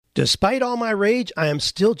Despite all my rage, I am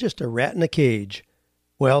still just a rat in a cage.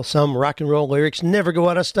 Well, some rock and roll lyrics never go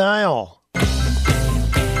out of style.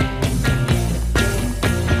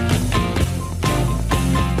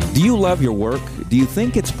 Do you love your work? Do you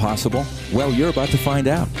think it's possible? Well, you're about to find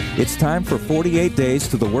out. It's time for 48 Days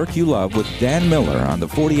to the Work You Love with Dan Miller on the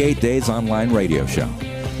 48 Days Online Radio Show.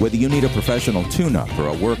 Whether you need a professional tune-up or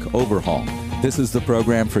a work overhaul, this is the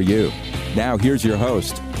program for you. Now, here's your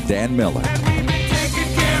host, Dan Miller.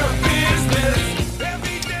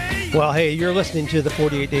 Well, hey, you're listening to the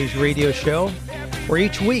 48 Days Radio Show, where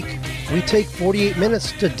each week we take 48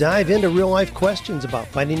 minutes to dive into real-life questions about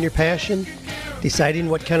finding your passion, deciding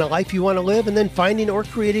what kind of life you want to live, and then finding or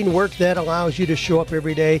creating work that allows you to show up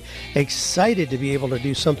every day excited to be able to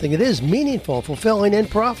do something that is meaningful, fulfilling, and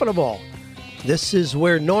profitable. This is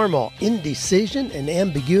where normal, indecision, and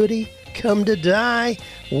ambiguity come to die.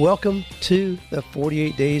 Welcome to the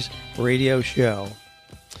 48 Days Radio Show.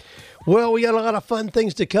 Well, we got a lot of fun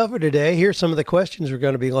things to cover today. Here's some of the questions we're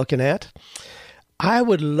going to be looking at. I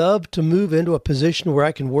would love to move into a position where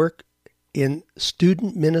I can work in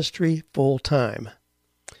student ministry full-time.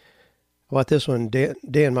 How about this one?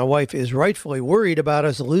 Dan, my wife is rightfully worried about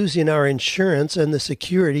us losing our insurance and the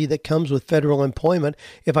security that comes with federal employment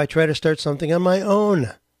if I try to start something on my own.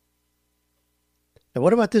 Now,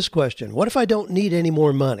 what about this question? What if I don't need any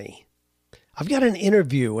more money? I've got an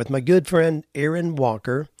interview with my good friend Aaron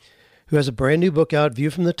Walker, who has a brand new book out, View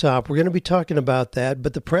from the Top. We're going to be talking about that,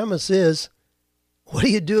 but the premise is, what do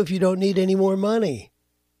you do if you don't need any more money?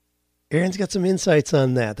 Aaron's got some insights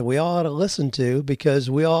on that we all ought to listen to, because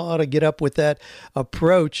we all ought to get up with that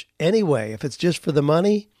approach anyway. If it's just for the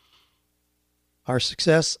money, our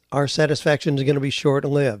success, our satisfaction is going to be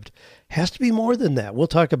short-lived. Has to be more than that. We'll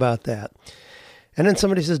talk about that. And then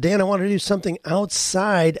somebody says, Dan, I want to do something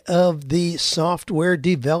outside of the software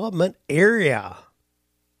development area.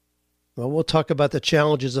 Well, we'll talk about the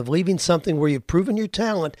challenges of leaving something where you've proven your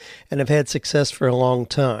talent and have had success for a long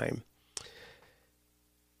time.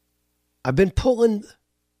 I've been pulling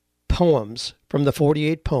poems from the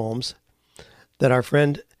 48 poems that our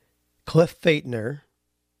friend Cliff Faitner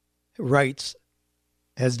writes,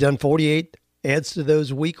 has done 48, adds to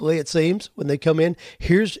those weekly, it seems, when they come in.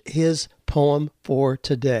 Here's his poem for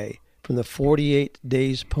today from the 48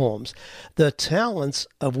 Days Poems. The talents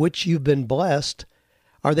of which you've been blessed,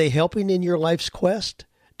 are they helping in your life's quest?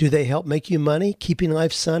 Do they help make you money, keeping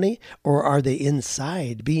life sunny? Or are they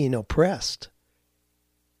inside being oppressed?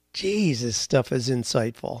 Jeez, this stuff is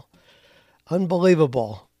insightful.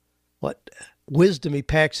 Unbelievable. What wisdom he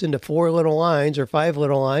packs into 4 little lines, or 5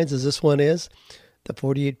 little lines, as this one is. The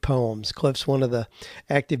 48 Poems. Cliff's one of the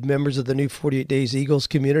active members of the new 48 Days Eagles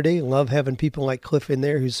community. Love having people like Cliff in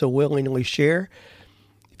there who so willingly share.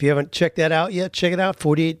 If you haven't checked that out yet, check it out,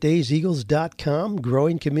 48dayseagles.com.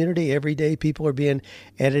 Growing community. Every day people are being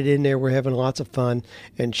added in there. We're having lots of fun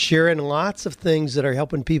and sharing lots of things that are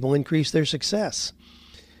helping people increase their success.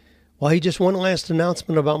 Well, he just one last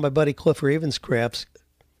announcement about my buddy Cliff Ravenscraft's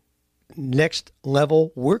next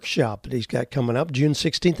level workshop that he's got coming up June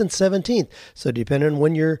 16th and 17th. So depending on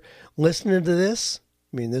when you're listening to this,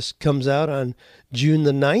 I mean, this comes out on June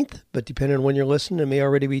the 9th, but depending on when you're listening, it may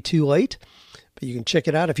already be too late. But you can check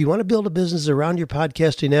it out. If you want to build a business around your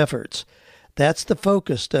podcasting efforts, that's the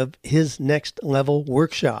focus of his next level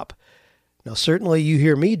workshop. Now, certainly you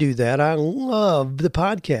hear me do that. I love the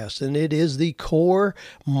podcast, and it is the core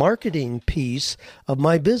marketing piece of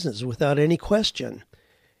my business without any question.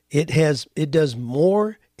 It does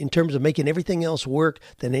more in terms of making everything else work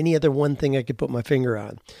than any other one thing I could put my finger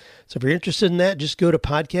on. So if you're interested in that, just go to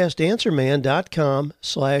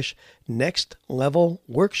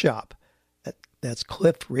podcastanswerman.com/next-level-workshop. That's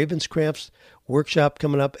Cliff Ravenscraft's workshop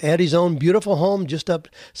coming up at his own beautiful home just up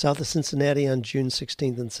south of Cincinnati on June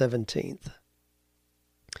 16th and 17th.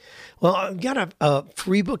 Well, I've got a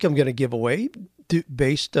free book I'm going to give away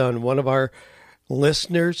based on one of our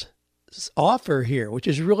listeners' offer here, which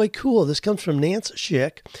is really cool. This comes from Nance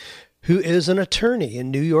Schick, who is an attorney in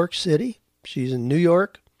New York City. She's in New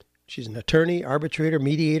York. She's an attorney, arbitrator,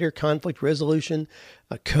 mediator, conflict resolution,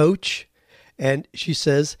 a coach. And she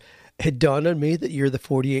says, it dawned on me that you're the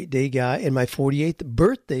 48-day guy, and my 48th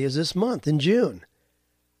birthday is this month in June.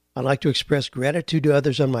 I'd like to express gratitude to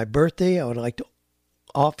others on my birthday. I would like to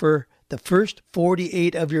offer the first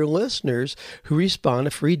 48 of your listeners who respond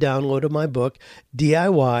a free download of my book,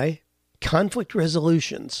 DIY Conflict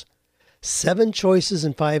Resolutions, 7 Choices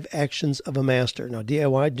and 5 Actions of a Master. Now,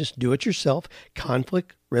 DIY, just do it yourself,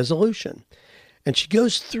 conflict resolution. And she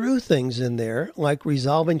goes through things in there like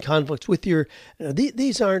resolving conflicts with your,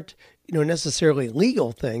 these aren't, necessarily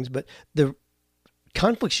legal things, but the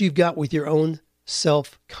conflicts you've got with your own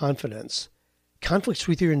self-confidence, conflicts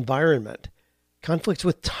with your environment, conflicts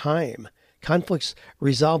with time, conflicts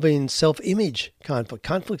resolving self-image conflict,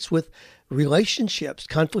 conflicts with relationships,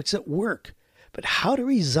 conflicts at work. But how to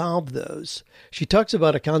resolve those? She talks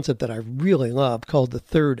about a concept that I really love called the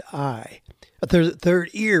third eye. The third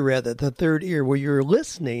ear, where you're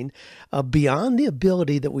listening beyond the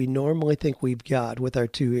ability that we normally think we've got with our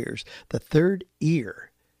two ears. The third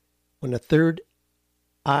ear. When the third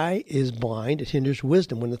eye is blind, it hinders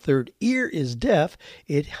wisdom. When the third ear is deaf,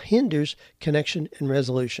 it hinders connection and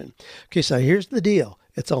resolution. Okay, so here's the deal.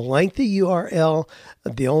 It's a lengthy URL.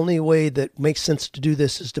 The only way that makes sense to do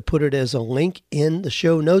this is to put it as a link in the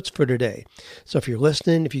show notes for today. So if you're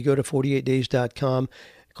listening, if you go to 48days.com,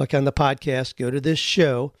 click on the podcast, go to this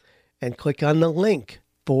show, and click on the link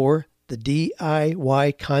for the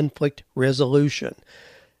DIY conflict resolution.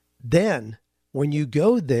 Then, when you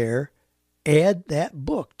go there, add that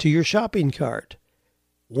book to your shopping cart.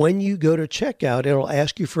 When you go to checkout, it'll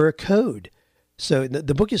ask you for a code. So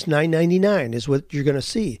the book is $9.99 is what you're going to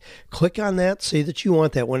see. Click on that, say that you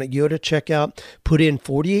want that. When you go to checkout, put in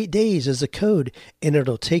 48 days as a code, and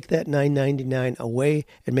it'll take that $9.99 away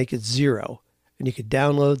and make it $0. And you can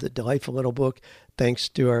download the delightful little book. Thanks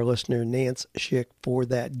to our listener, Nance Schick, for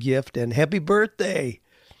that gift. And happy birthday!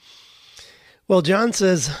 Well, John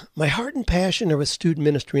says, my heart and passion are with student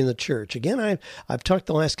ministry in the church. Again, I've talked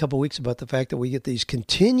the last couple of weeks about the fact that we get these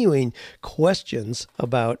continuing questions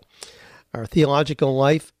about our theological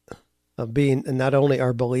life, of being not only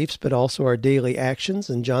our beliefs, but also our daily actions.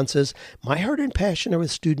 And John says, my heart and passion are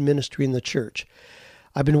with student ministry in the church.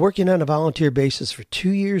 I've been working on a volunteer basis for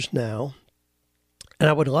 2 years now, and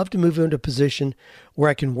I would love to move into a position where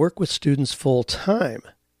I can work with students full time.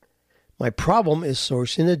 My problem is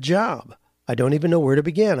sourcing a job. I don't even know where to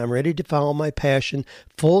begin. I'm ready to follow my passion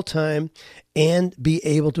full time and be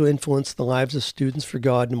able to influence the lives of students for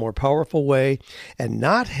God in a more powerful way and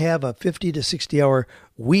not have a 50 to 60 hour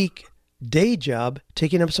week day job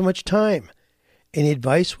taking up so much time. Any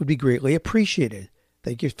advice would be greatly appreciated.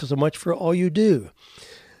 Thank you so much for all you do.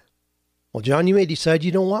 Well, John, you may decide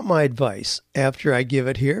you don't want my advice after I give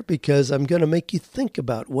it here because I'm going to make you think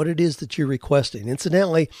about what it is that you're requesting.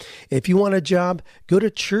 Incidentally, if you want a job, go to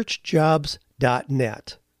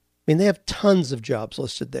churchjobs.net. I mean, they have tons of jobs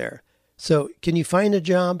listed there. So can you find a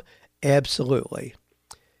job? Absolutely.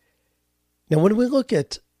 Now, when we look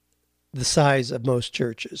at the size of most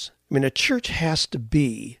churches, I mean, a church has to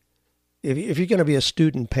be, if you're going to be a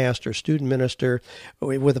student pastor, student minister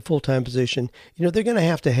with a full-time position, they're going to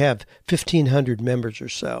have 1,500 members or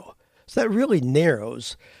so. So that really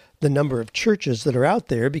narrows the number of churches that are out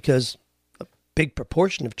there because a big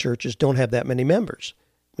proportion of churches don't have that many members.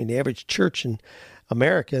 I mean, the average church in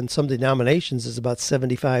America in some denominations is about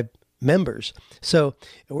 75 members. So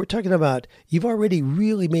we're talking about you've already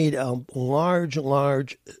really made a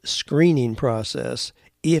large screening process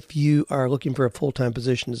if you are looking for a full-time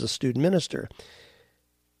position as a student minister.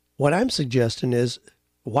 What I'm suggesting is,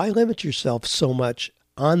 why limit yourself so much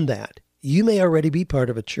on that? You may already be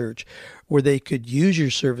part of a church where they could use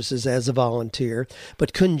your services as a volunteer,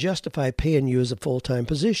 but couldn't justify paying you as a full-time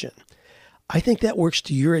position. I think that works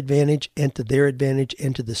to your advantage and to their advantage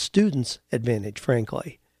and to the students' advantage,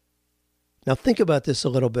 frankly. Now think about this a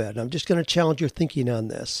little bit. I'm just going to challenge your thinking on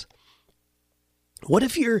this. What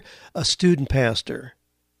if you're a student pastor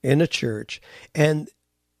in a church and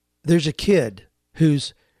there's a kid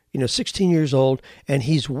who's 16 years old and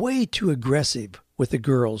he's way too aggressive with the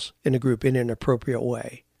girls in a group in an appropriate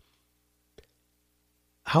way?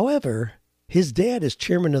 However, his dad is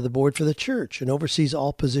chairman of the board for the church and oversees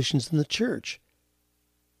all positions in the church.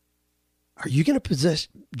 Are you going to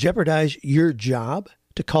jeopardize your job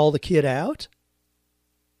to call the kid out?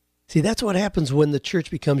 See, that's what happens when the church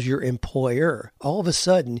becomes your employer. All of a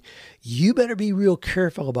sudden, you better be real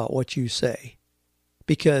careful about what you say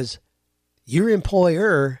because your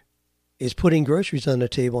employer is putting groceries on the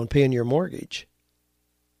table and paying your mortgage.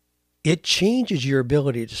 It changes your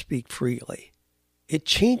ability to speak freely. It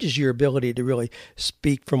changes your ability to really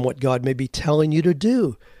speak from what God may be telling you to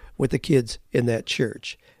do with the kids in that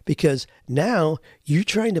church because now you're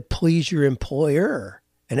trying to please your employer.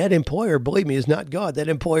 And that employer, believe me, is not God. That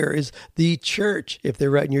employer is the church if they're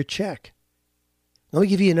writing your check. Let me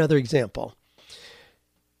give you another example.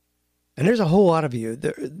 And there's a whole lot of you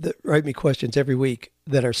that write me questions every week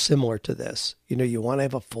that are similar to this. You want to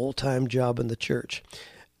have a full-time job in the church.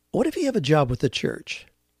 What if you have a job with the church?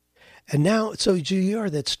 And now, so you are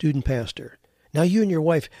that student pastor. Now you and your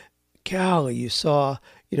wife, golly, you saw,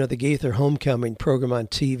 the Gaither Homecoming program on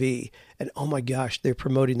TV. And oh my gosh, they're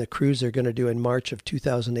promoting the cruise they're going to do in March of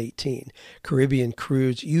 2018. Caribbean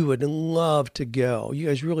cruise. You would love to go. You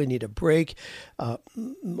guys really need a break.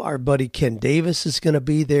 Our buddy Ken Davis is going to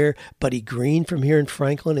be there. Buddy Green from here in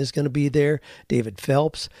Franklin is going to be there. David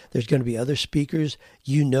Phelps. There's going to be other speakers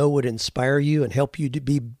would inspire you and help you to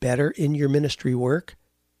be better in your ministry work.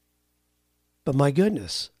 But my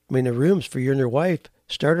goodness, the rooms for you and your wife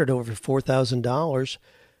started over $4,000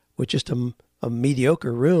 with just a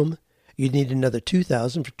mediocre room. You'd need another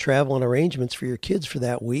 $2,000 for travel and arrangements for your kids for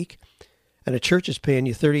that week. And a church is paying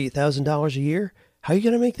you $38,000 a year. How are you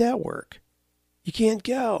going to make that work? You can't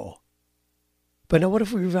go. But now what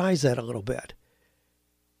if we revise that a little bit?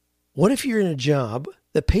 What if you're in a job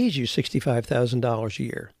that pays you $65,000 a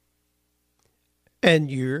year?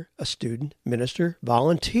 And you're a student, minister,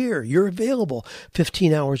 volunteer. You're available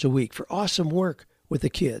 15 hours a week for awesome work with the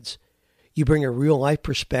kids. You bring a real life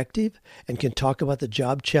perspective and can talk about the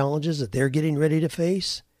job challenges that they're getting ready to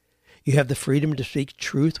face. You have the freedom to speak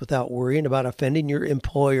truth without worrying about offending your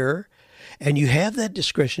employer. And you have that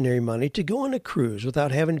discretionary money to go on a cruise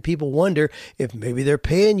without having people wonder if maybe they're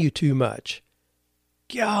paying you too much.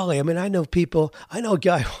 Golly, I know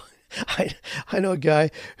a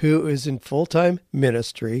guy who is in full-time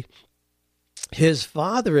ministry. His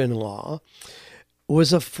father-in-law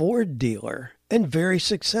was a Ford dealer and very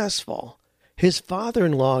successful. His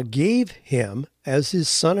father-in-law gave him, as his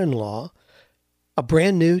son-in-law, a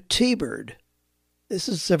brand new T-Bird. This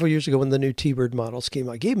is several years ago when the new T-Bird models came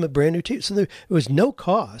out. Gave him a brand new T-Bird. So there was no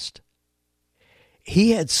cost.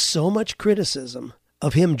 He had so much criticism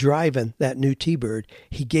of him driving that new T-Bird,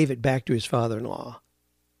 he gave it back to his father-in-law.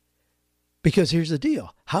 Because here's the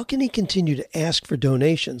deal. How can he continue to ask for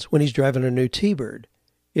donations when he's driving a new T-Bird?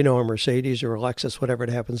 A Mercedes or a Lexus, whatever it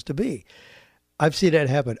happens to be. I've seen that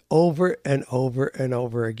happen over and over and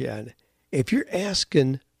over again. If you're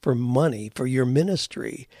asking for money for your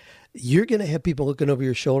ministry, you're going to have people looking over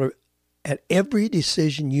your shoulder at every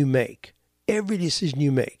decision you make. Every decision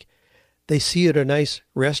you make. They see you at a nice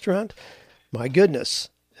restaurant. My goodness,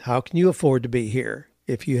 how can you afford to be here?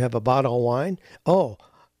 If you have a bottle of wine,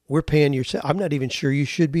 we're paying your... I'm not even sure you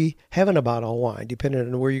should be having a bottle of wine, depending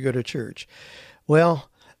on where you go to church. Well,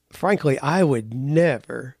 frankly, I would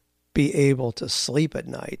never be able to sleep at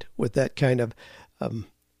night with that kind of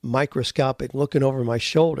microscopic looking over my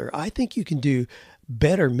shoulder. I think you can do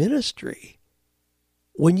better ministry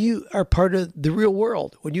when you are part of the real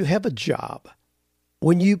world, when you have a job,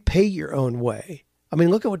 when you pay your own way.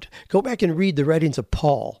 Go back and read the writings of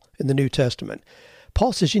Paul in the New Testament.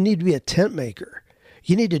 Paul says you need to be a tent maker.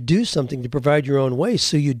 You need to do something to provide your own way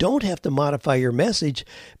so you don't have to modify your message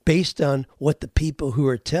based on what the people who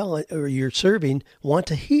are telling or you're serving want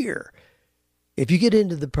to hear. If you get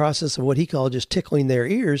into the process of what he called just tickling their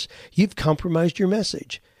ears, you've compromised your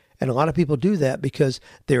message. And a lot of people do that because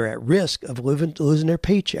they're at risk of losing their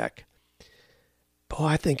paycheck. Boy,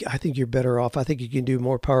 I think you're better off. I think you can do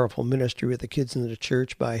more powerful ministry with the kids in the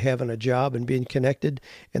church by having a job and being connected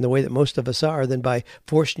in the way that most of us are than by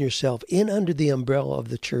forcing yourself in under the umbrella of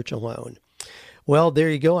the church alone. Well, there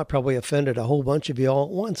you go. I probably offended a whole bunch of you all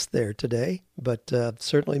at once there today, but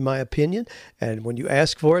certainly my opinion. And when you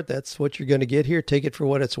ask for it, that's what you're going to get here. Take it for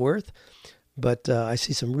what it's worth. But I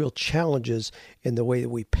see some real challenges in the way that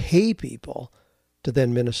we pay people to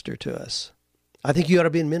then minister to us. I think you ought to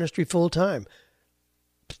be in ministry full time.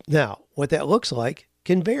 Now, what that looks like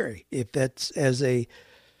can vary. If that's as a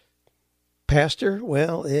pastor,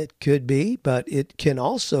 well, it could be, but it can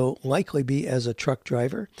also likely be as a truck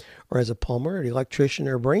driver or as a plumber, an electrician,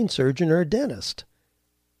 or a brain surgeon, or a dentist.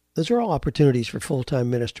 Those are all opportunities for full-time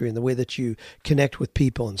ministry in the way that you connect with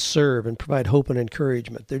people and serve and provide hope and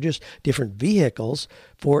encouragement. They're just different vehicles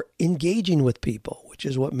for engaging with people, which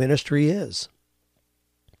is what ministry is.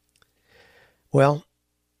 Well,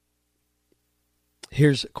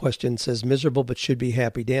 here's a question. It says, miserable but should be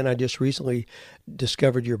happy. Dan, I just recently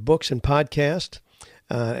discovered your books and podcast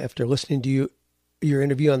after listening to your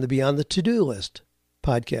interview on the Beyond the To-Do List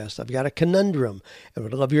podcast. I've got a conundrum and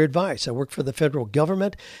would love your advice. I work for the federal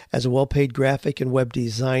government as a well-paid graphic and web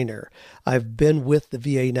designer. I've been with the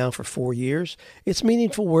VA now for 4 years. It's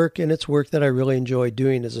meaningful work, and it's work that I really enjoy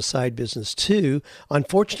doing as a side business too.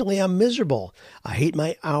 Unfortunately, I'm miserable. I hate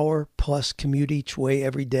my hour-plus commute each way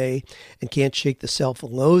every day and can't shake the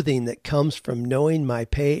self-loathing that comes from knowing my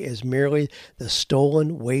pay is merely the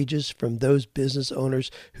stolen wages from those business owners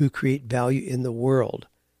who create value in the world.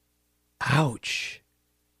 Ouch.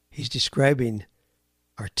 He's describing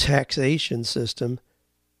our taxation system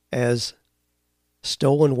as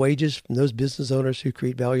stolen wages from those business owners who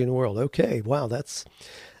create value in the world. Okay, wow, that's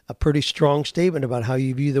a pretty strong statement about how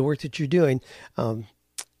you view the work that you're doing.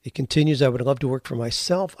 It continues, I would love to work for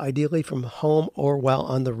myself, ideally from home or while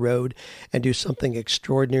on the road, and do something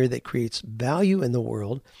extraordinary that creates value in the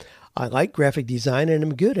world. I like graphic design and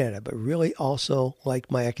I'm good at it, but really also like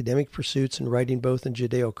my academic pursuits and writing both in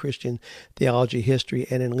Judeo-Christian theology, history,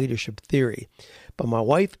 and in leadership theory. But my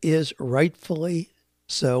wife is rightfully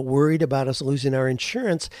so worried about us losing our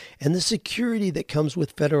insurance and the security that comes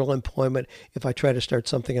with federal employment if I try to start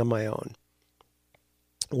something on my own.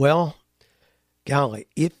 Well, golly,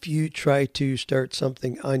 if you try to start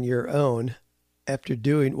something on your own after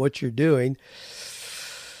doing what you're doing,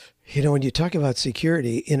 when you talk about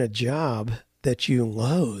security in a job that you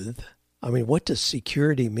loathe, what does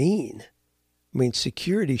security mean?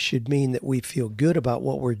 Security should mean that we feel good about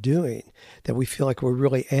what we're doing, that we feel like we're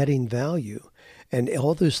really adding value. And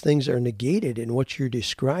all those things are negated in what you're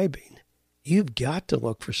describing. You've got to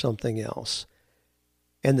look for something else.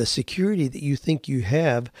 And the security that you think you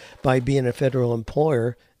have by being a federal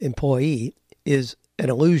employee is an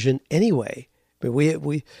illusion anyway. But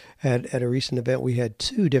we had, at a recent event, we had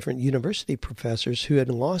 2 different university professors who had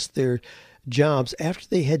lost their jobs after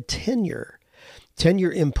they had tenure.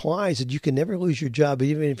 Tenure implies that you can never lose your job,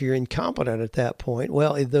 even if you're incompetent at that point.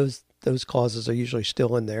 Well, those clauses are usually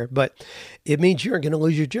still in there, but it means you're going to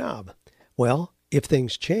lose your job. Well, if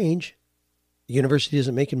things change, the university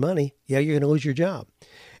isn't making money, you're going to lose your job.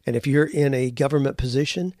 And if you're in a government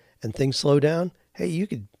position and things slow down, hey,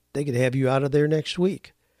 they could have you out of there next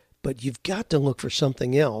week. But you've got to look for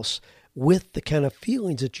something else with the kind of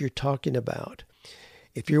feelings that you're talking about.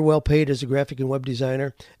 If you're well paid as a graphic and web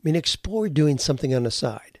designer, explore doing something on the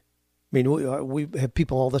side. We have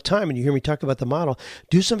people all the time, and you hear me talk about the model.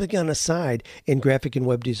 Do something on the side in graphic and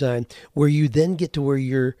web design where you then get to where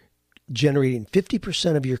you're generating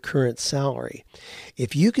 50% of your current salary.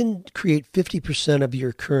 If you can create 50% of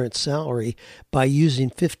your current salary by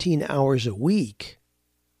using 15 hours a week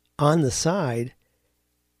on the side,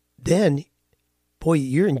 then, boy,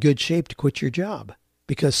 you're in good shape to quit your job.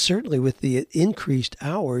 Because certainly with the increased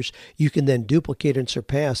hours, you can then duplicate and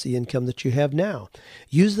surpass the income that you have now.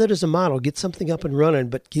 Use that as a model. Get something up and running,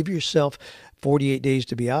 but give yourself 48 days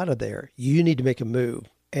to be out of there. You need to make a move.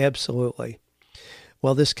 Absolutely.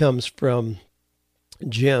 Well, this comes from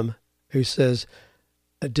Jim, who says,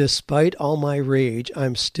 despite all my rage,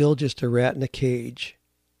 I'm still just a rat in a cage.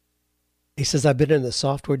 He says, I've been in the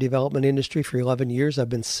software development industry for 11 years. I've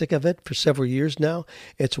been sick of it for several years now.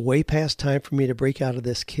 It's way past time for me to break out of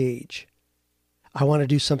this cage. I want to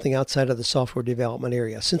do something outside of the software development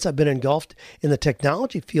area. Since I've been engulfed in the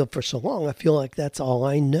technology field for so long, I feel like that's all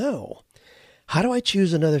I know. How do I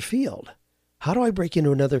choose another field? How do I break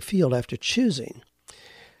into another field after choosing?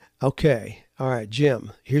 Okay, all right,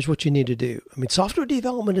 Jim, here's what you need to do. Software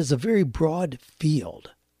development is a very broad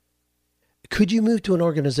field. Could you move to an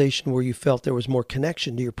organization where you felt there was more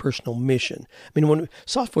connection to your personal mission? When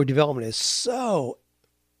software development is so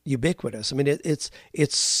ubiquitous,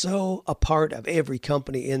 it's so a part of every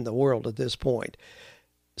company in the world at this point.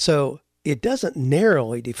 So it doesn't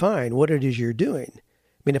narrowly define what it is you're doing.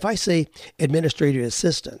 If I say administrative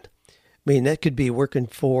assistant, that could be working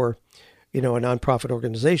for, a nonprofit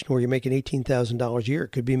organization where you're making $18,000 a year.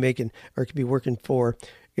 It could be working for,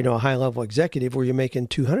 a high-level executive where you're making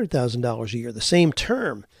 $200,000 a year, the same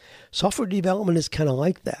term. Software development is kind of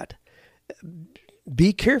like that.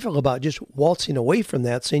 Be careful about just waltzing away from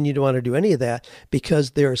that, saying you don't want to do any of that,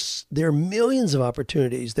 because there are millions of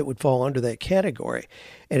opportunities that would fall under that category.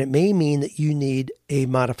 And it may mean that you need a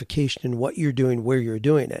modification in what you're doing, where you're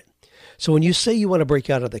doing it. So when you say you want to break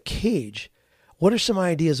out of the cage, what are some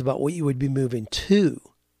ideas about what you would be moving to?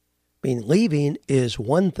 Leaving is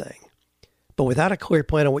one thing. But without a clear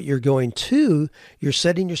plan on what you're going to, you're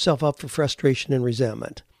setting yourself up for frustration and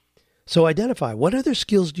resentment. So identify, what other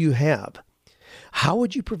skills do you have? How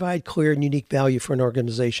would you provide clear and unique value for an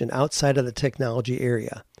organization outside of the technology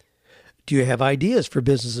area? Do you have ideas for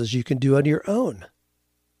businesses you can do on your own?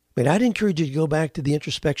 I'd encourage you to go back to the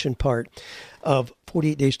introspection part of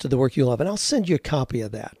 48 Days to the Work You Love, and I'll send you a copy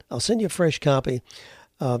of that. I'll send you a fresh copy,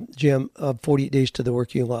 Jim, of 48 Days to the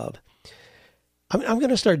Work You Love. I'm going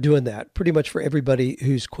to start doing that pretty much for everybody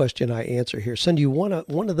whose question I answer here. Send you one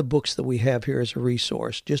of the books that we have here as a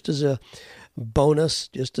resource, just as a bonus,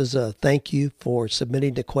 just as a thank you for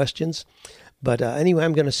submitting the questions. But anyway,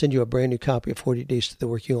 I'm going to send you a brand new copy of 40 Days to the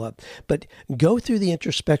Work You Love. But go through the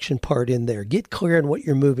introspection part in there. Get clear on what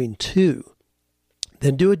you're moving to.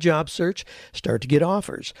 Then do a job search, start to get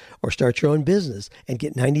offers, or start your own business and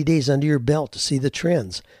get 90 days under your belt to see the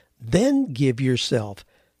trends. Then give yourself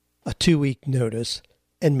a 2-week notice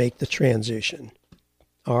and make the transition.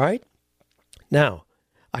 All right? Now,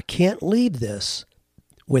 I can't leave this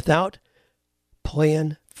without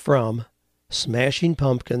playing from Smashing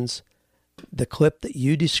Pumpkins, the clip that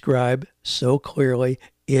you describe so clearly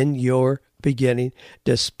in your beginning.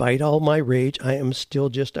 Despite all my rage, I am still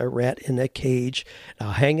just a rat in a cage.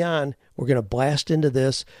 Now hang on, we're going to blast into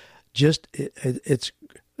this. It's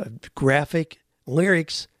graphic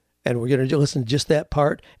lyrics, and we're going to listen to just that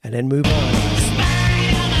part and then move on.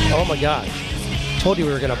 Oh my gosh. Told you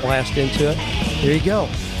we were going to blast into it. There you go.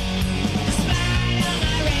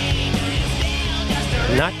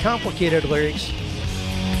 Not complicated lyrics.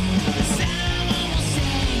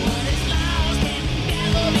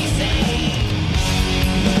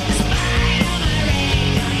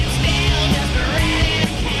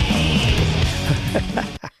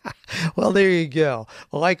 Well, there you go.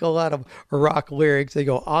 Like a lot of rock lyrics, they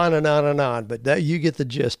go on and on and on, but that you get the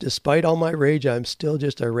gist. Despite all my rage, I'm still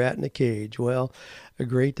just a rat in a cage. Well,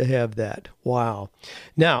 great to have that. Wow.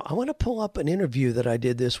 Now, I want to pull up an interview that I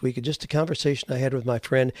did this week, just a conversation I had with my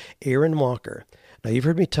friend Aaron Walker. Now, you've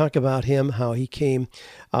heard me talk about him, how he came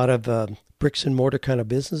out of bricks and mortar kind of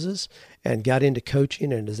businesses and got into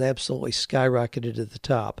coaching and has absolutely skyrocketed to the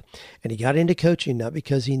top. And he got into coaching not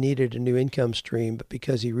because he needed a new income stream, but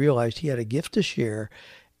because he realized he had a gift to share.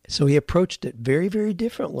 So he approached it very, very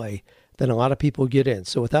differently than a lot of people get in.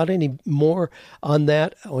 So without any more on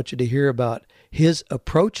that, I want you to hear about his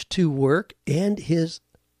approach to work and his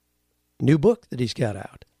new book that he's got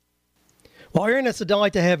out. Well, Aaron, it's a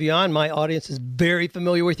delight to have you on. My audience is very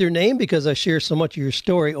familiar with your name because I share so much of your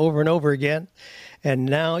story over and over again. And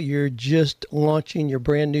now you're just launching your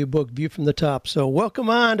brand new book, View from the Top. So welcome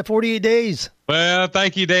on to 48 Days. Well,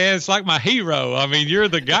 thank you, Dan. It's like my hero. I mean, you're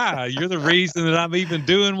the guy. You're the reason that I'm even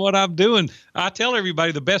doing what I'm doing. I tell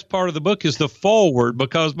everybody the best part of the book is the foreword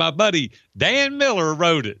because my buddy Dan Miller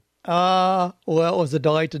wrote it. Well, it was a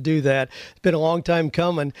delight to do that. It's been a long time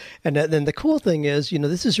coming. And then the cool thing is,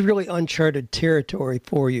 this is really uncharted territory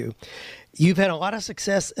for you. You've had a lot of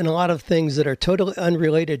success in a lot of things that are totally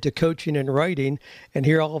unrelated to coaching and writing, and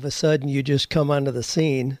here all of a sudden you just come onto the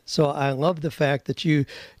scene. So I love the fact that you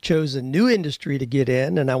chose a new industry to get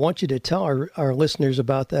in, and I want you to tell our listeners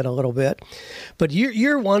about that a little bit. But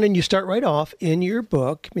you're one, and you start right off in your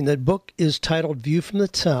book. I mean, the book is titled View from the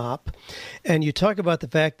Top, and you talk about the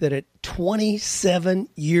fact that at 27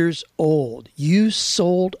 years old, you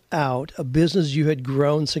sold out a business you had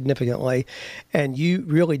grown significantly, and you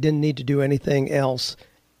really didn't need to do anything else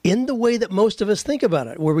in the way that most of us think about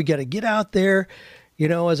it, where we got to get out there,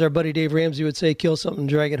 as our buddy Dave Ramsey would say, kill something,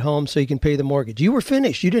 drag it home so you can pay the mortgage. You were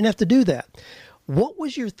finished. You didn't have to do that. What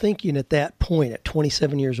was your thinking at that point at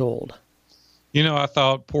 27 years old? I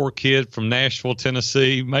thought, poor kid from Nashville,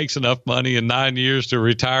 Tennessee, makes enough money in 9 years to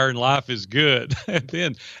retire and life is good. And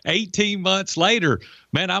then 18 months later,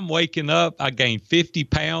 man, I'm waking up. I gained 50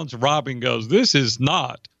 pounds. Robin goes, this is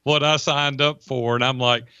not what I signed up for. And I'm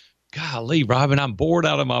like, golly, Robin, I'm bored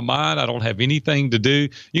out of my mind. I don't have anything to do.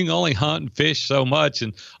 You can only hunt and fish so much.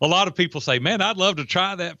 And a lot of people say, man, I'd love to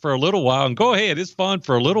try that for a little while. And go ahead. It's fun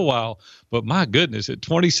for a little while. But my goodness, at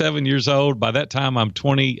 27 years old, by that time I'm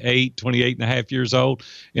 28 and a half years old.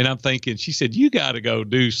 And I'm thinking, she said, you got to go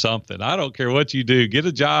do something. I don't care what you do. Get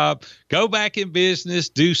a job, go back in business,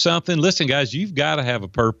 do something. Listen, guys, you've got to have a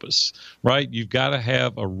purpose, right? You've got to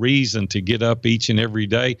have a reason to get up each and every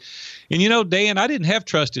day. And, Dan, I didn't have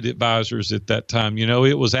trusted advisors at that time.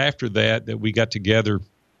 It was after that we got together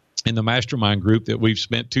in the mastermind group that we've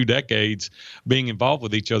spent 2 decades being involved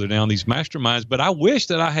with each other now in these masterminds. But I wish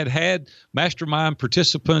that I had mastermind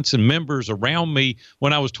participants and members around me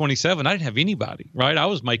when I was 27. I didn't have anybody, right? I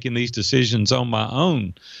was making these decisions on my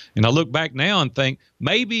own. And I look back now and think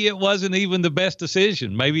maybe it wasn't even the best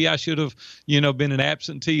decision. Maybe I should have, been an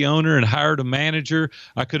absentee owner and hired a manager.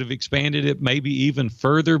 I could have expanded it maybe even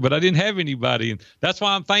further, but I didn't have anybody. And that's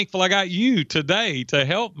why I'm thankful I got you today to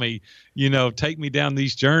help me, take me down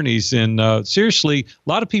these journeys. And seriously, a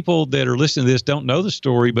lot of people that are listening to this don't know the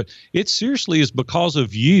story, but it seriously is because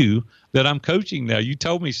of you that I'm coaching now. You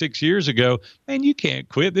told me 6 years ago, man, you can't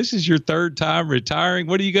quit. This is your 3rd time retiring.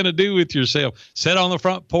 What are you going to do with yourself? Sit on the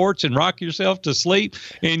front porch and rock yourself to sleep?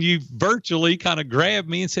 And you virtually kind of grabbed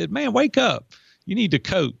me and said, man, wake up. You need to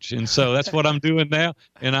coach. And so that's what I'm doing now.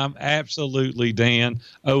 And I'm absolutely, Dan,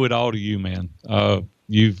 owe it all to you, man.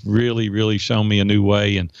 You've really, really shown me a new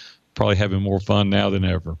way and probably having more fun now than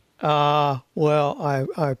ever. Well, I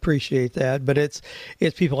appreciate that. But it's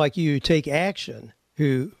people like you who take action,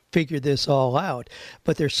 who figure this all out.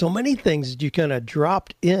 But there's so many things that you kind of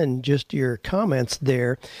dropped in just your comments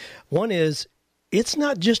there. One is, it's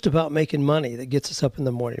not just about making money that gets us up in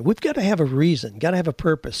the morning. We've got to have a reason, got to have a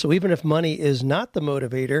purpose. So even if money is not the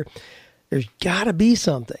motivator, There's got to be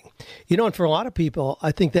something. And for a lot of people,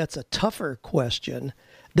 I think that's a tougher question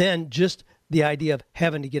than just the idea of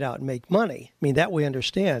having to get out and make money. I mean, that we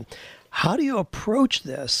understand. How do you approach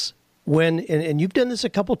this when, and you've done this a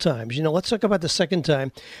couple times, let's talk about the second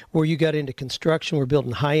time where you got into construction, we're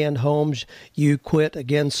building high-end homes, you quit,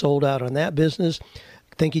 again, sold out on that business,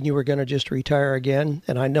 thinking you were going to just retire again.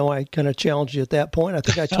 And I know I kind of challenged you at that point. I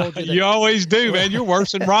think I told you that. You always do, man. You're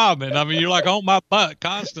worse than Robin. I mean, you're like on my butt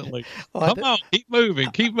constantly. Come on, keep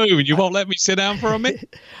moving. You won't let me sit down for a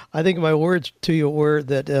minute. I think my words to you were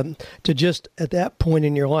that to just at that point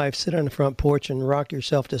in your life sit on the front porch and rock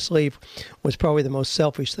yourself to sleep was probably the most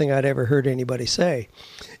selfish thing I'd ever heard anybody say,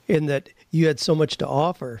 in that you had so much to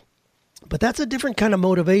offer. But that's a different kind of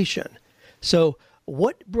motivation. So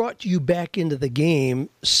what brought you back into the game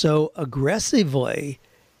so aggressively,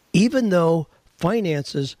 even though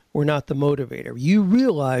finances were not the motivator? You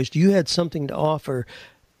realized you had something to offer.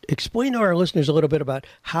 Explain to our listeners a little bit about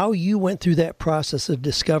how you went through that process of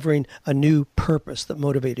discovering a new purpose that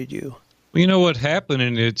motivated you. Well, you know what happened,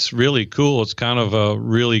 and it's really cool. It's kind of a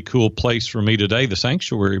really cool place for me today, the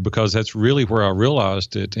Sanctuary, because that's really where I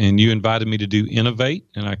realized it. And you invited me to do Innovate,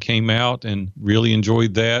 and I came out and really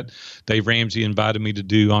enjoyed that. Dave Ramsey invited me to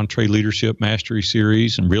do EntreLeadership Mastery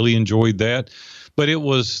Series and really enjoyed that. But it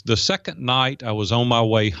was the second night I was on my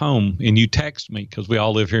way home, and you texted me because we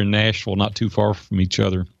all live here in Nashville, not too far from each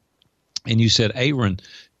other. And you said, Aaron,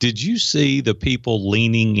 did you see the people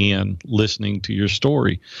leaning in, listening to your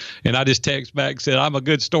story? And I just text back and said, I'm a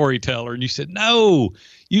good storyteller. And you said, no,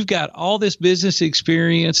 you've got all this business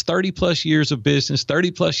experience, 30 plus years of business, 30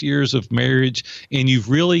 plus years of marriage, and you've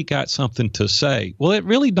really got something to say. Well, it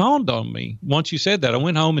really dawned on me once you said that. I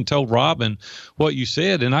went home and told Robin what you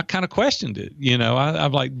said, and I kind of questioned it.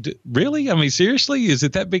 I'm like, really? I mean, seriously? Is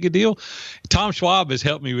it that big a deal? Tom Schwab has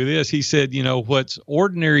helped me with this. He said, what's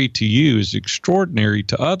ordinary to you is extraordinary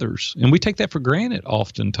to others. And we take that for granted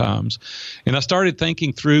oftentimes. And I started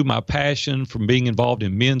thinking through my passion from being involved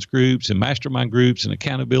in men's groups and mastermind groups and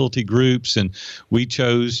accountability groups. And we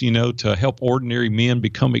chose, to help ordinary men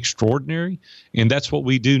become extraordinary. And that's what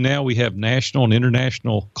we do now. We have national and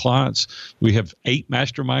international clients. We have 8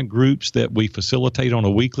 mastermind groups that we facilitate on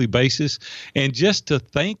a weekly basis. And just to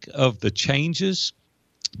think of the changes,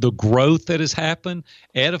 the growth that has happened,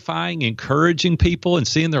 edifying, encouraging people and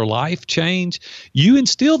seeing their life change, you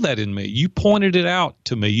instilled that in me. You pointed it out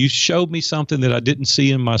to me. You showed me something that I didn't see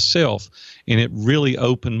in myself, and it really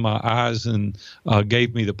opened my eyes and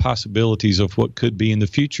gave me the possibilities of what could be in the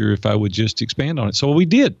future if I would just expand on it. So we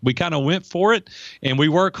did. We kind of went for it, and we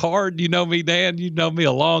work hard. You know me, Dan. You know me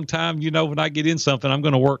a long time. When I get in something, I'm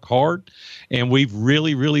going to work hard, and we've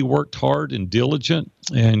really, really worked hard and diligent,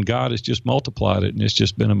 and God has just multiplied it, and it's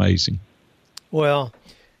just been amazing. Well,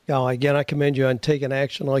 again, I commend you on taking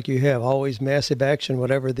action like you have. Always massive action,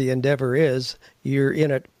 whatever the endeavor is. You're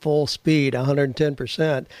in it full speed,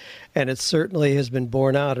 110%. And it certainly has been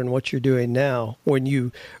borne out in what you're doing now when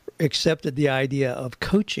you accepted the idea of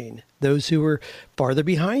coaching those who were farther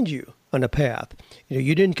behind you on a path.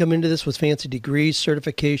 You didn't come into this with fancy degrees,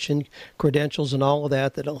 certification, credentials, and all of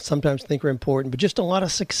that I'll sometimes think are important, but just a lot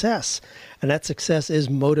of success. And that success is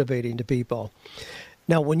motivating to people.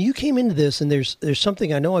 Now, when you came into this, and there's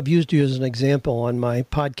something I know I've used you as an example on my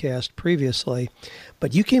podcast previously,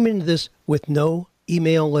 but you came into this with no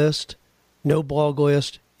email list, no blog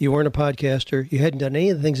list. You weren't a podcaster. You hadn't done any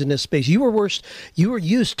of the things in this space. You were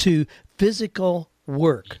used to physical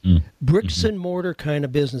work, bricks and mortar kind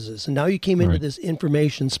of businesses. And now you came into this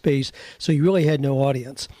information space, so you really had no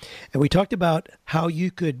audience. And we talked about how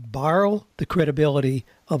you could borrow the credibility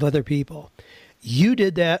of other people. You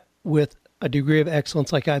did that with a degree of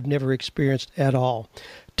excellence like I've never experienced at all.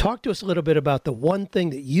 Talk to us a little bit about the one thing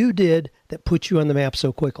that you did that put you on the map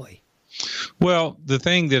so quickly. Well, the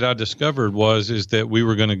thing that I discovered is that we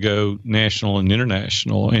were going to go national and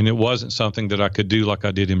international, and it wasn't something that I could do like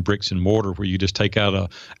I did in bricks and mortar, where you just take out a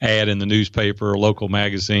ad in the newspaper or local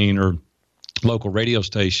magazine or local radio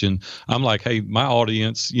station. I'm like, hey, my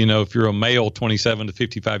audience, if you're a male 27 to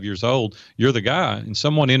 55 years old, you're the guy. And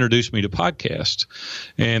someone introduced me to podcast,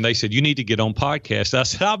 and they said, you need to get on podcast. I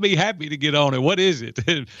said, I'll be happy to get on it. What is it?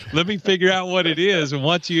 Let me figure out what it is. And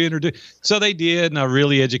once you introduce, so they did. And I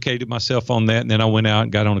really educated myself on that. And then I went out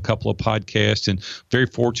and got on a couple of podcasts, and very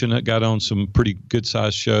fortunate, got on some pretty good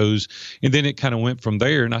sized shows. And then it kind of went from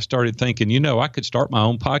there. And I started thinking, I could start my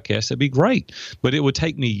own podcast. That'd be great. But it would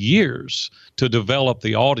take me years to develop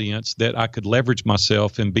the audience that I could leverage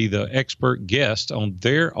myself and be the expert guest on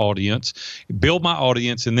their audience, build my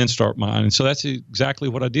audience, and then start mine. And so that's exactly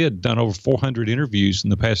what I did. Done over 400 interviews in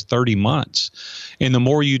the past 30 months. And the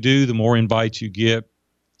more you do, the more invites you get.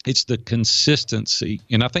 It's the consistency.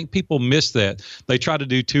 And I think people miss that. They try to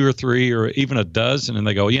do 2 or 3 or even a dozen and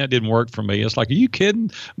they go, yeah, it didn't work for me. It's like, are you kidding?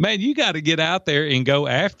 Man, you got to get out there and go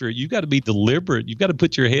after it. You got to be deliberate. You've got to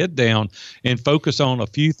put your head down and focus on a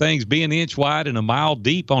few things, be an inch wide and a mile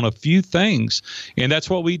deep on a few things. And that's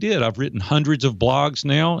what we did. I've written hundreds of blogs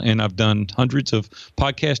now, and I've done hundreds of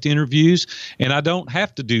podcast interviews, and I don't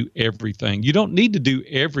have to do everything. You don't need to do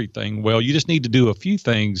everything well. You just need to do a few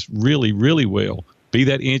things really, really well. Be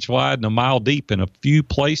that inch wide and a mile deep in a few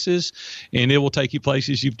places, and it will take you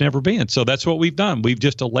places you've never been. So that's what we've done. We've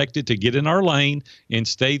just elected to get in our lane and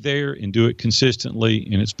stay there and do it consistently,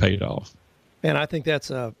 and it's paid off. And I think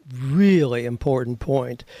that's a really important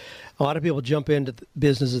point. A lot of people jump into the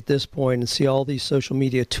business at this point and see all these social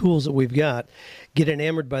media tools that we've got, get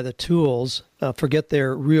enamored by the tools, forget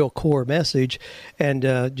their real core message, and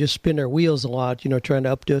just spin their wheels a lot, trying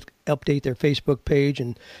to update their Facebook page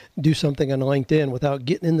and do something on LinkedIn without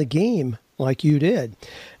getting in the game like you did.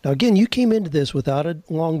 Now, again, you came into this without a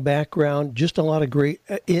long background, just a lot of great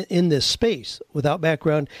in this space, without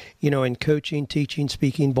background, in coaching, teaching,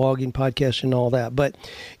 speaking, blogging, podcasting, and all that. But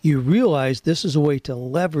you realized this is a way to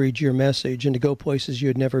leverage your message and to go places you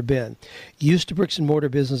had never been. Used to bricks and mortar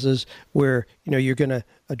businesses where, you're going to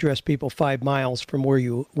address people 5 miles from where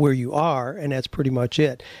you are, and that's pretty much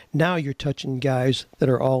it. Now you're touching guys that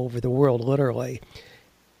are all over the world, literally.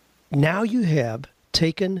 Now you have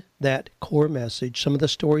taken that core message, some of the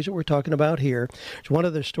stories that we're talking about here. There's one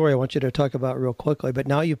other story I want you to talk about real quickly, but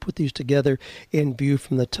now you put these together in View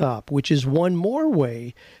from the Top, which is one more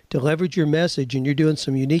way to leverage your message, and you're doing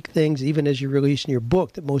some unique things even as you're releasing your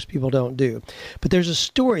book that most people don't do. But there's a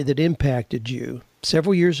story that impacted you.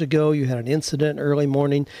 Several years ago, you had an incident early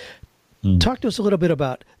morning. Talk to us a little bit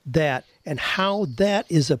about that and how that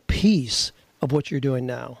is a piece of what you're doing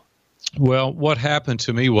now. Well, what happened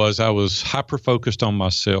to me was I was hyper-focused on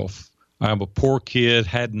myself. I'm a poor kid,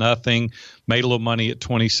 had nothing, made a little money at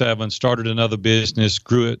 27, started another business,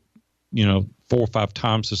 grew it, 4 or 5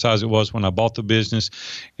 times the size it was when I bought the business.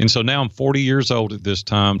 And so now I'm 40 years old at this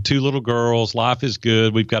time, 2 little girls, life is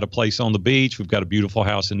good. We've got a place on the beach. We've got a beautiful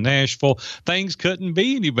house in Nashville. Things couldn't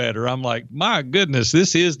be any better. I'm like, my goodness,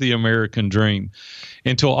 this is the American dream.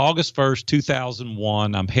 Until August 1st,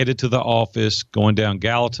 2001, I'm headed to the office, going down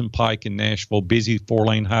Gallatin Pike in Nashville, busy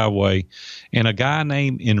 4-lane highway. And a guy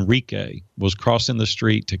named Enrique was crossing the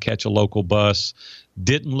street to catch a local bus,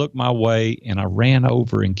 didn't look my way, and I ran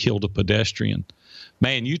over and killed a pedestrian.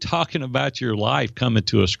 Man, you talking about your life coming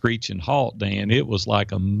to a screeching halt, Dan. It was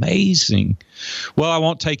like amazing. Well, I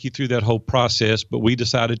won't take you through that whole process, but we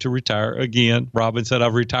decided to retire again. Robin said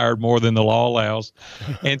I've retired more than the law allows.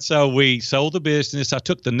 And so we sold the business. I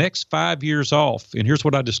took the next 5 years off, and here's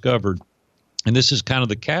what I discovered. And this is kind of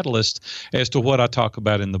the catalyst as to what I talk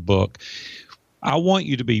about in the book. I want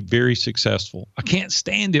you to be very successful. I can't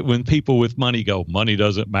stand it when people with money go, money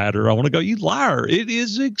doesn't matter. I want to go, you liar. It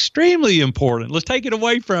is extremely important. Let's take it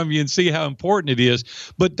away from you and see how important it is.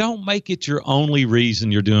 But don't make it your only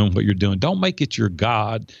reason you're doing what you're doing. Don't make it your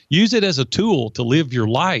God. Use it as a tool to live your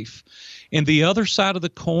life. And the other side of the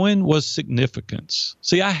coin was significance.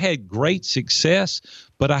 See, I had great success,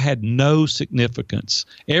 but I had no significance.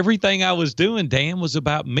 Everything I was doing, Dan, was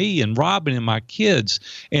about me and Robin and my kids,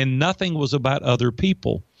 and nothing was about other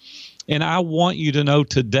people. And I want you to know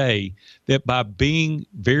today that by being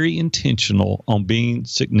very intentional on being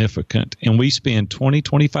significant, and we spend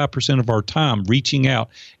 25% of our time reaching out,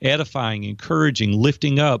 edifying, encouraging,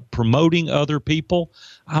 lifting up, promoting other people,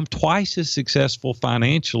 I'm twice as successful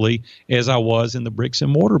financially as I was in the bricks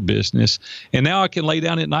and mortar business. And now I can lay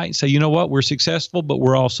down at night and say, you know what, we're successful, but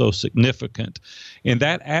we're also significant. And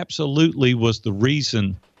that absolutely was the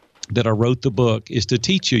reason that I wrote the book, is to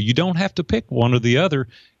teach you, you don't have to pick one or the other.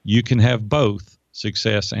 You can have both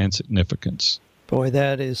success and significance. Boy,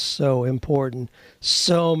 that is so important.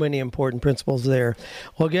 So many important principles there.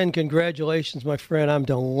 Well, again, congratulations, my friend. I'm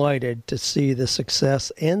delighted to see the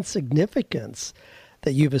success and significance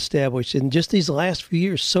that you've established in just these last few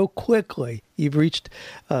years. So quickly, you've reached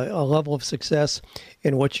a level of success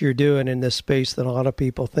in what you're doing in this space that a lot of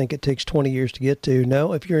people think it takes 20 years to get to.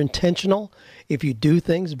 No, if you're intentional, if you do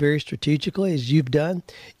things very strategically, as you've done,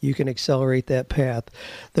 you can accelerate that path.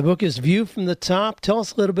 The book is View from the Top. Tell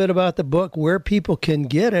us a little bit about the book, where people can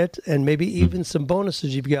get it, and maybe even some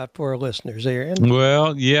bonuses you've got for our listeners, Aaron.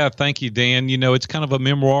 Well, yeah, thank you, Dan. You know, it's kind of a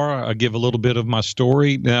memoir. I give a little bit of my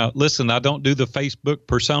story. Now, listen, I don't do the Facebook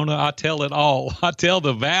persona. I tell it all. I tell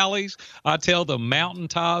the valleys. I tell the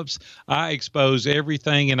mountaintops. I expose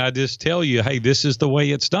everything, and I just tell you, hey, this is the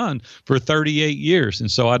way it's done for 38 years, and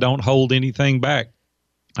so I don't hold anything back.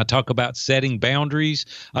 I talk about setting boundaries.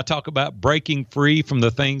 I talk about breaking free from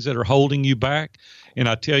the things that are holding you back. And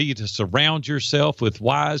I tell you to surround yourself with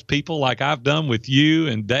wise people like I've done with you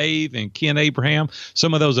and Dave and Ken Abraham,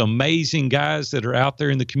 some of those amazing guys that are out there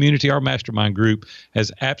in the community. Our mastermind group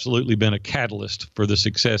has absolutely been a catalyst for the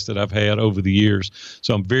success that I've had over the years.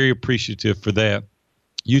 So I'm very appreciative for that.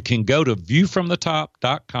 You can go to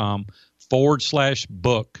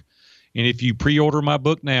viewfromthetop.com/book. And if you pre-order my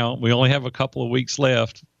book now, we only have a couple of weeks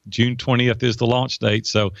left. June 20th is the launch date.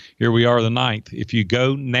 So here we are the 9th. If you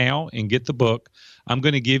go now and get the book, I'm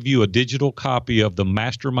going to give you a digital copy of the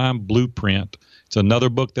Mastermind Blueprint. It's another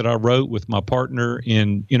book that I wrote with my partner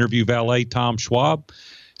in Interview Valet, Tom Schwab.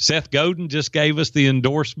 Seth Godin just gave us the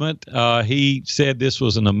endorsement. He said this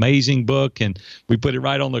was an amazing book, and we put it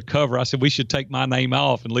right on the cover. I said we should take my name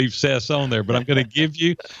off and leave Seth's on there, but I'm going to give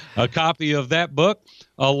you a copy of that book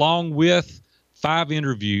along with 5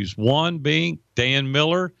 interviews, one being Dan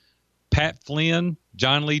Miller, Pat Flynn,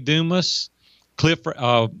 John Lee Dumas,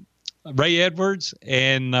 Ray Edwards,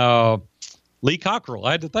 and Lee Cockrell.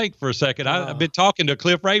 I had to think for a second. I've been talking to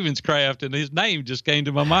Cliff Ravenscraft, and his name just came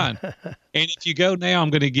to my mind. And if you go now, I'm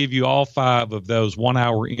going to give you all 5 of those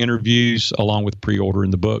 1-hour interviews along with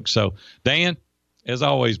pre-ordering the book. So, Dan, as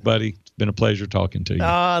always, buddy, it's been a pleasure talking to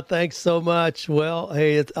you. Thanks so much. Well,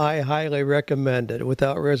 hey, I highly recommend it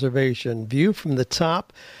without reservation. View from the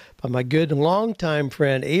Top by my good longtime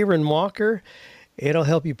friend, Aaron Walker. It'll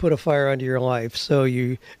help you put a fire under your life so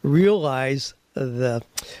you realize the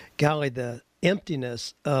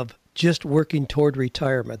emptiness of just working toward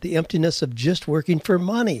retirement, the emptiness of just working for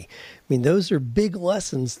money. I mean, those are big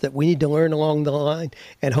lessons that we need to learn along the line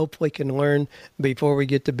and hopefully can learn before we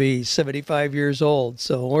get to be 75 years old.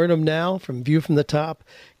 So learn them now from View from the Top.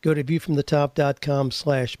 Go to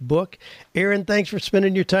viewfromthetop.com/book. Aaron, thanks for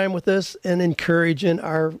spending your time with us and encouraging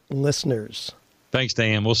our listeners. Thanks,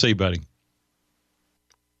 Dan. We'll see you, buddy.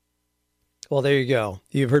 Well, there you go.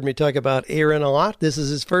 You've heard me talk about Aaron a lot. This is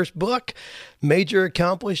his first book, major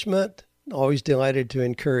accomplishment. Always delighted to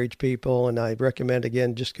encourage people. And I recommend,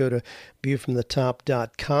 again, just go to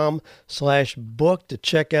viewfromthetop.com/book to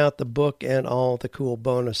check out the book and all the cool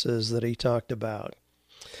bonuses that he talked about.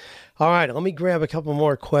 All right, let me grab a couple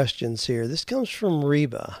more questions here. This comes from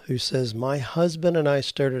Reba, who says, my husband and I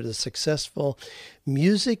started a successful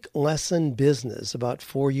music lesson business about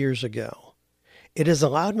 4 years ago. It has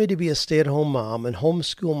allowed me to be a stay-at-home mom and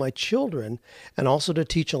homeschool my children and also to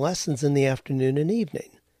teach lessons in the afternoon and evening.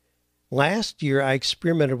 Last year, I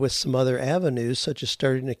experimented with some other avenues, such as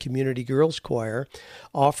starting a community girls choir,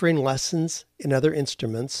 offering lessons in other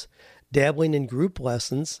instruments, dabbling in group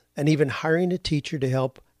lessons, and even hiring a teacher to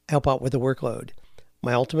help out with the workload.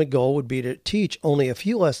 My ultimate goal would be to teach only a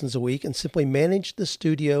few lessons a week and simply manage the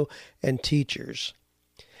studio and teachers.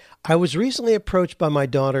 I was recently approached by my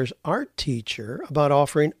daughter's art teacher about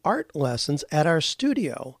offering art lessons at our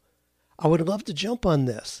studio. I would love to jump on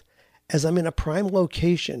this, as I'm in a prime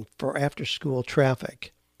location for after-school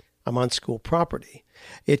traffic. I'm on school property.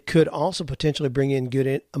 It could also potentially bring in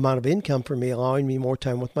good amount of income for me, allowing me more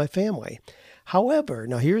time with my family. However,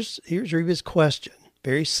 now here's Reva's question,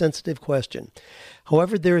 very sensitive question.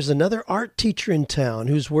 However, there is another art teacher in town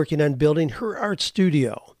who's working on building her art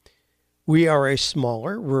studio. We are a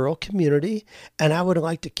smaller rural community, and I would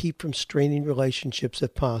like to keep from straining relationships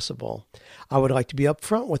if possible. I would like to be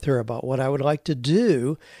upfront with her about what I would like to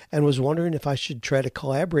do and was wondering if I should try to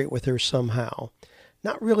collaborate with her somehow.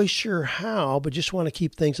 Not really sure how, but just want to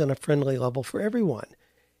keep things on a friendly level for everyone.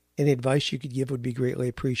 Any advice you could give would be greatly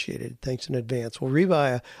appreciated. Thanks in advance. Well, Reva,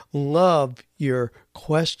 I love your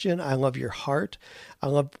question. I love your heart. I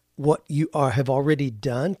love what you have already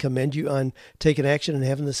done. Commend you on taking action and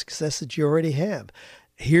having the success that you already have.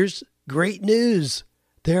 Here's great news.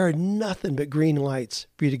 There are nothing but green lights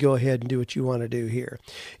for you to go ahead and do what you want to do here.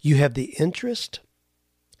 You have the interest,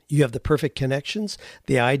 you have the perfect connections,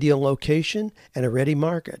 the ideal location, and a ready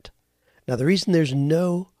market. Now, the reason there's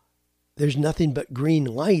nothing but green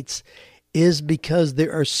lights is because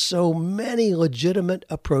there are so many legitimate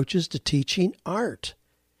approaches to teaching art.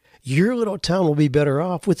 Your little town will be better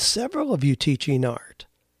off with several of you teaching art.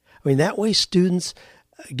 I mean, that way students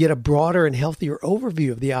get a broader and healthier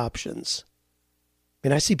overview of the options. I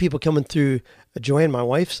mean, I see people coming through Joanne, my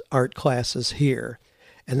wife's art classes here,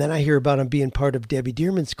 and then I hear about them being part of Debbie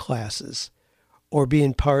Dearman's classes or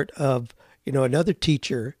being part of, another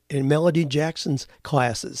teacher in Melody Jackson's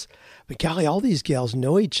classes. But golly, all these gals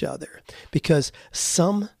know each other because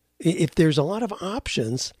if there's a lot of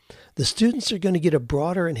options, the students are going to get a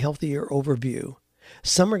broader and healthier overview.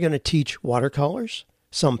 Some are going to teach watercolors,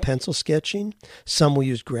 some pencil sketching, some will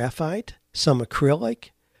use graphite, some acrylic,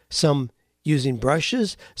 some using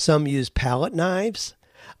brushes. Some use palette knives.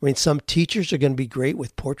 I mean, some teachers are going to be great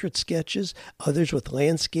with portrait sketches, others with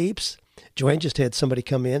landscapes. Joanne just had somebody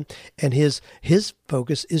come in, and his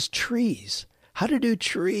focus is trees. How to do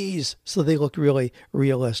trees so they look really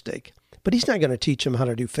realistic. But he's not going to teach them how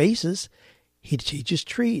to do faces. He teaches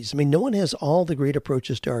trees. I mean, no one has all the great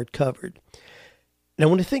approaches to art covered. Now,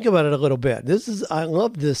 when you think about it a little bit, I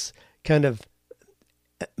love this kind of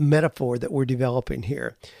metaphor that we're developing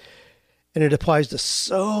here. And it applies to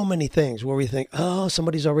so many things where we think, oh,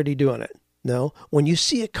 somebody's already doing it. No, when you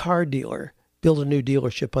see a car dealer build a new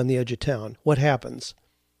dealership on the edge of town, what happens?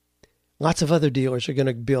 Lots of other dealers are going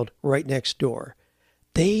to build right next door.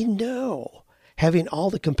 They know having all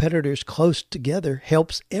the competitors close together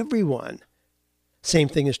helps everyone. Same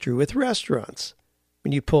thing is true with restaurants.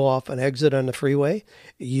 When you pull off an exit on the freeway,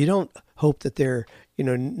 you don't hope that they're,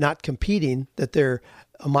 not competing, that they're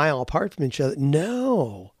a mile apart from each other.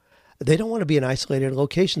 No, they don't want to be in isolated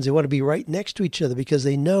locations. They want to be right next to each other because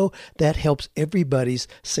they know that helps everybody's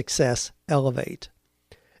success elevate.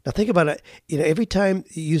 Now think about it. Every time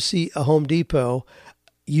you see a Home Depot,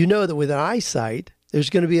 you know that with an eyesight, there's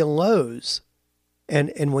going to be a Lowe's.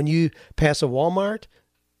 And when you pass a Walmart,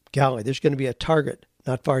 golly, there's going to be a Target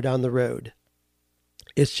not far down the road.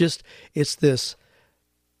 It's this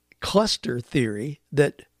cluster theory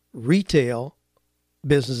that retail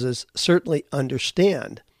businesses certainly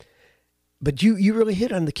understand. But you really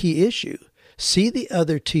hit on the key issue. See the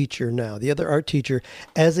other teacher now, the other art teacher,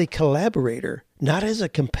 as a collaborator, not as a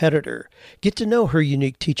competitor. Get to know her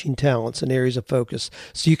unique teaching talents and areas of focus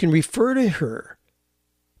so you can refer to her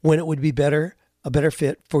when it would be a better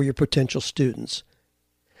fit for your potential students.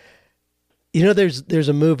 There's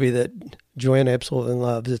a movie that Joanne absolutely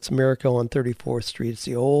loves. It's Miracle on 34th Street. It's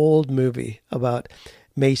the old movie about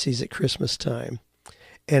Macy's at Christmas time.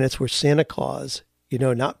 And it's where Santa Claus,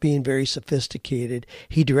 not being very sophisticated,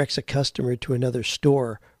 he directs a customer to another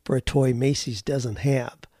store for a toy Macy's doesn't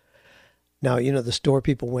have. Now, the store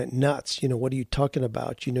people went nuts. What are you talking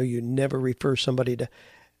about? You never refer somebody to...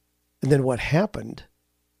 And then what happened?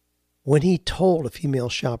 When he told a female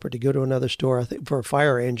shopper to go to another store, I think for a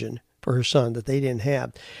fire engine for her son that they didn't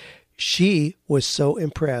have, she was so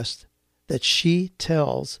impressed that she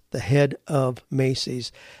tells the head of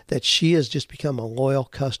Macy's that she has just become a loyal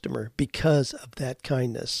customer because of that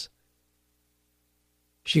kindness.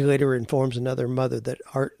 She later informs another mother that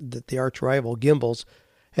the arch rival, Gimbels,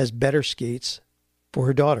 has better skates for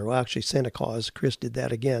her daughter. Well, actually, Santa Claus, Chris, did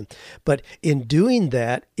that again. But in doing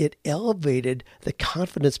that, it elevated the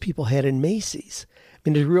confidence people had in Macy's. I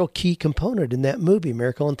mean, there's a real key component in that movie,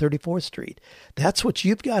 Miracle on 34th Street. That's what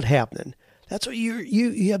you've got happening. That's what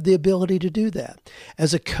you have the ability to do that.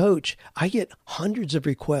 As a coach, I get hundreds of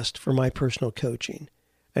requests for my personal coaching.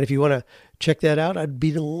 And if you want to check that out, I'd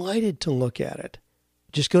be delighted to look at it.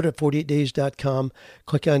 Just go to 48days.com,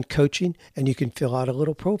 click on coaching, and you can fill out a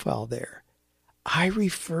little profile there. I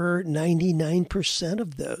refer 99%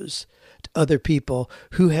 of those to other people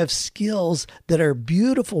who have skills that are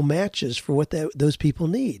beautiful matches for what those people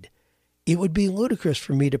need. It would be ludicrous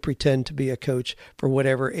for me to pretend to be a coach for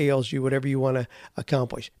whatever ails you, whatever you want to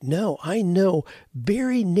accomplish. No, I know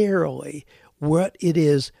very narrowly what it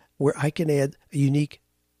is where I can add a unique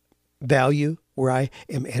value, where I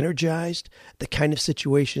am energized, the kind of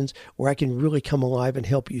situations where I can really come alive and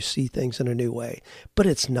help you see things in a new way. But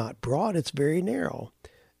it's not broad, it's very narrow.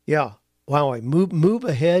 Yeah, wow, move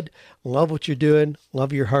ahead, love what you're doing,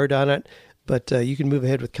 love your heart on it, but you can move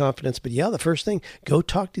ahead with confidence. But yeah, the first thing, go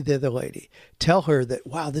talk to the other lady. Tell her that,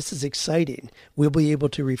 wow, this is exciting. We'll be able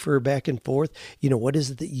to refer back and forth. What is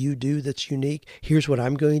it that you do that's unique? Here's what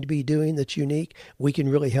I'm going to be doing that's unique. We can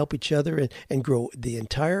really help each other and grow the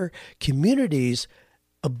entire community's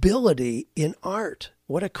ability in art.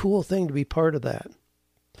 What a cool thing to be part of that.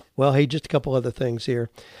 Well, hey, just a couple other things here.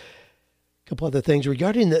 A couple other things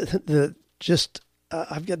regarding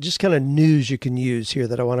I've got just kind of news you can use here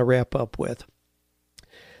that I want to wrap up with.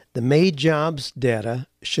 The May jobs data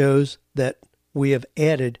shows that we have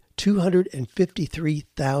added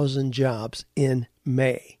 253,000 jobs in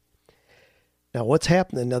May. Now, what's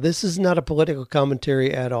happening? Now, this is not a political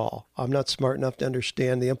commentary at all. I'm not smart enough to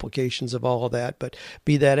understand the implications of all of that, but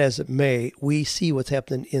be that as it may, we see what's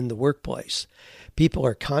happening in the workplace. People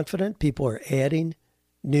are confident. People are adding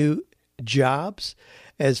new jobs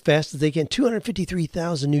as fast as they can.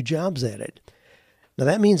 253,000 new jobs added. Now,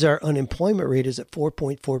 that means our unemployment rate is at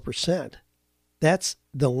 4.4%. That's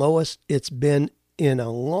the lowest it's been in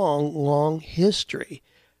a long, long history.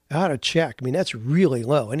 out of check. I mean, that's really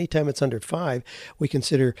low. Anytime it's under 5, we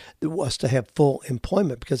consider us to have full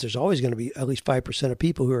employment, because there's always going to be at least 5% of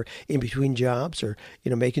people who are in between jobs or,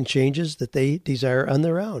 making changes that they desire on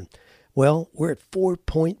their own. Well, we're at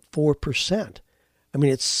 4.4%. I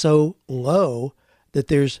mean, it's so low that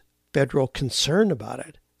there's federal concern about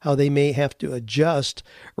it, how they may have to adjust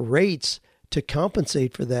rates to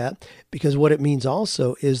compensate for that, because what it means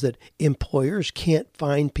also is that employers can't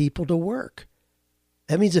find people to work.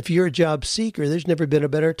 That means if you're a job seeker, there's never been a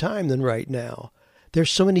better time than right now. There's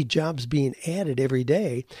so many jobs being added every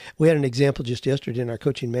day. We had an example just yesterday in our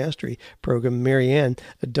Coaching Mastery program. Marianne,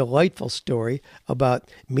 a delightful story about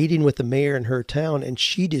meeting with the mayor in her town, and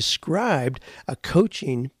she described a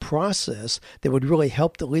coaching process that would really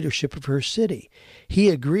help the leadership of her city. He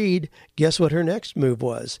agreed. Guess what her next move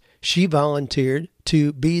was? She volunteered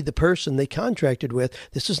to be the person they contracted with.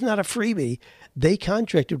 This was not a freebie. They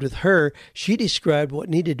contracted with her. She described what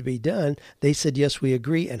needed to be done. They said, yes, we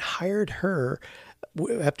agree, and hired her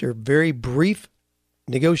after very brief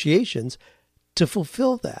negotiations to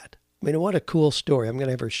fulfill that. I mean, what a cool story. I'm going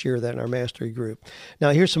to have her share that in our mastery group.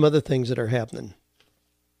 Now, here's some other things that are happening.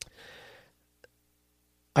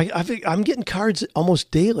 I'm getting cards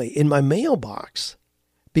almost daily in my mailbox,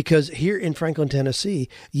 because here in Franklin, Tennessee,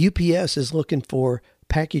 UPS is looking for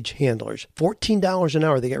package handlers, $14 an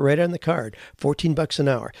hour. They get right on the card, $14 an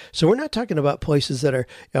hour. So we're not talking about places that are,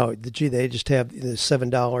 they just have the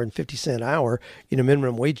 $7.50 an hour,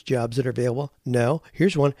 minimum wage jobs that are available. No,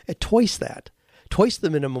 here's one at twice that, twice the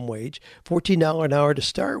minimum wage, $14 an hour to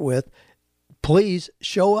start with. Please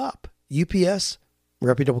show up. UPS,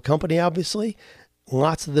 reputable company, obviously.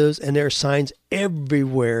 Lots of those, and there are signs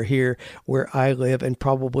everywhere here where I live, and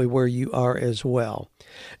probably where you are as well.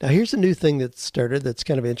 Now, here's a new thing that started that's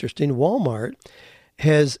kind of interesting. Walmart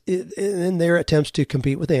has, in their attempts to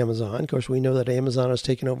compete with Amazon, of course, we know that Amazon has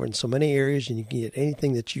taken over in so many areas, and you can get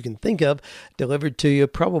anything that you can think of delivered to you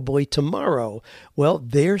probably tomorrow. Well,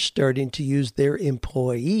 they're starting to use their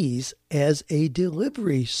employees as a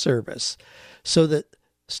delivery service, so that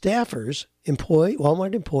staffers,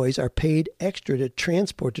 Walmart employees, are paid extra to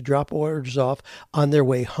transport, to drop orders off on their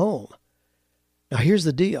way home. Now, here's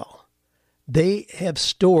the deal. They have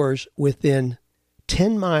stores within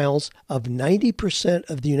 10 miles of 90%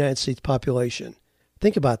 of the United States population.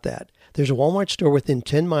 Think about that. There's a Walmart store within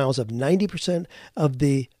 10 miles of 90% of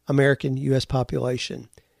the American U.S. population.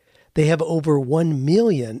 They have over 1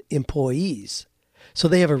 million employees. So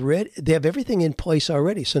they have everything in place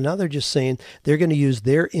already. So now they're just saying they're going to use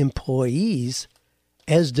their employees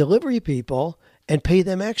as delivery people and pay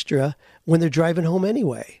them extra when they're driving home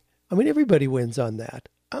anyway. I mean, everybody wins on that.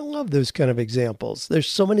 I love those kind of examples. There's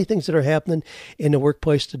so many things that are happening in the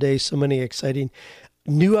workplace today, so many exciting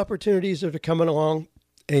new opportunities that are coming along.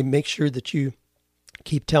 And make sure that you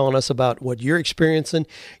keep telling us about what you're experiencing,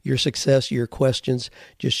 your success, your questions.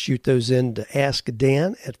 Just shoot those in to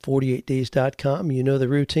askdan@48days.com. You know the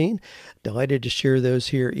routine. Delighted to share those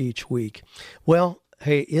here each week. Well,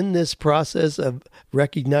 hey, in this process of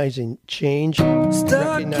recognizing change,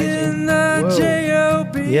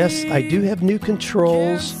 yes, I do have new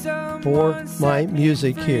controls for my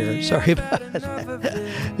music here. Sorry about that.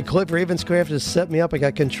 Cliff Ravenscraft has set me up. I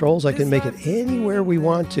got controls. I can make it anywhere we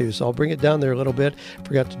want to, so I'll bring it down there a little bit.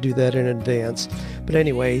 Forgot to do that in advance. But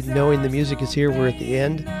anyway, knowing the music is here, we're at the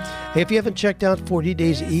end. Hey, if you haven't checked out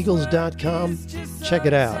 40dayseagles.com, check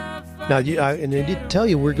it out. Now, and I did tell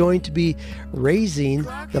you, we're going to be raising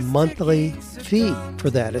the monthly fee for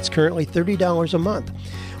that. It's currently $30 a month.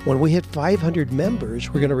 When we hit 500 members,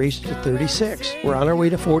 we're going to raise it to $36. We're on our way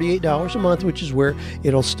to $48 a month, which is where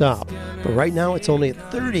it'll stop. But right now, it's only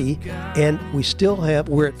at $30, and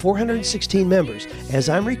we're at 416 members. As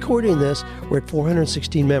I'm recording this, we're at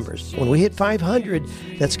 416 members. When we hit 500,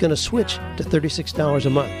 that's going to switch to $36 a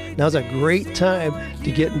month. Now's a great time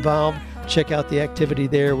to get involved. Check out the activity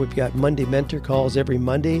there. We've got Monday mentor calls every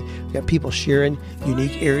Monday. We've got people sharing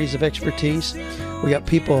unique areas of expertise. We got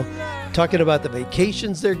people talking about the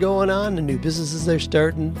vacations they're going on, the new businesses they're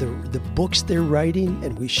starting, the books they're writing,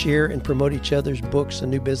 and we share and promote each other's books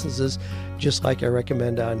and new businesses, just like I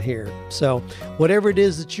recommend on here. So whatever it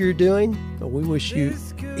is that you're doing, we wish you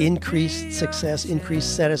increased success,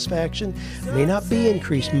 increased satisfaction. It may not be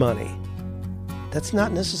increased money. That's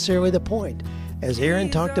not necessarily the point. As Aaron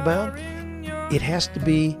talked about, it has to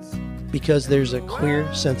be because there's a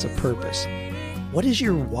clear sense of purpose. What is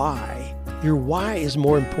your why? Your why is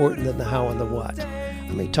more important than the how and the what.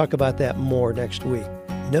 Let me talk about that more next week.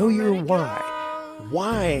 Know your why.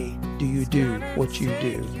 Why do you do what you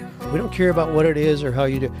do? We don't care about what it is or how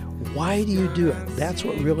you do. Why do you do it? That's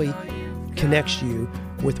what really connects you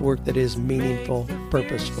with work that is meaningful,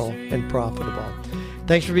 purposeful, and profitable.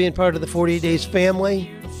 Thanks for being part of the 48 Days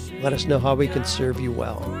family. Let us know how we can serve you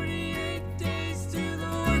well.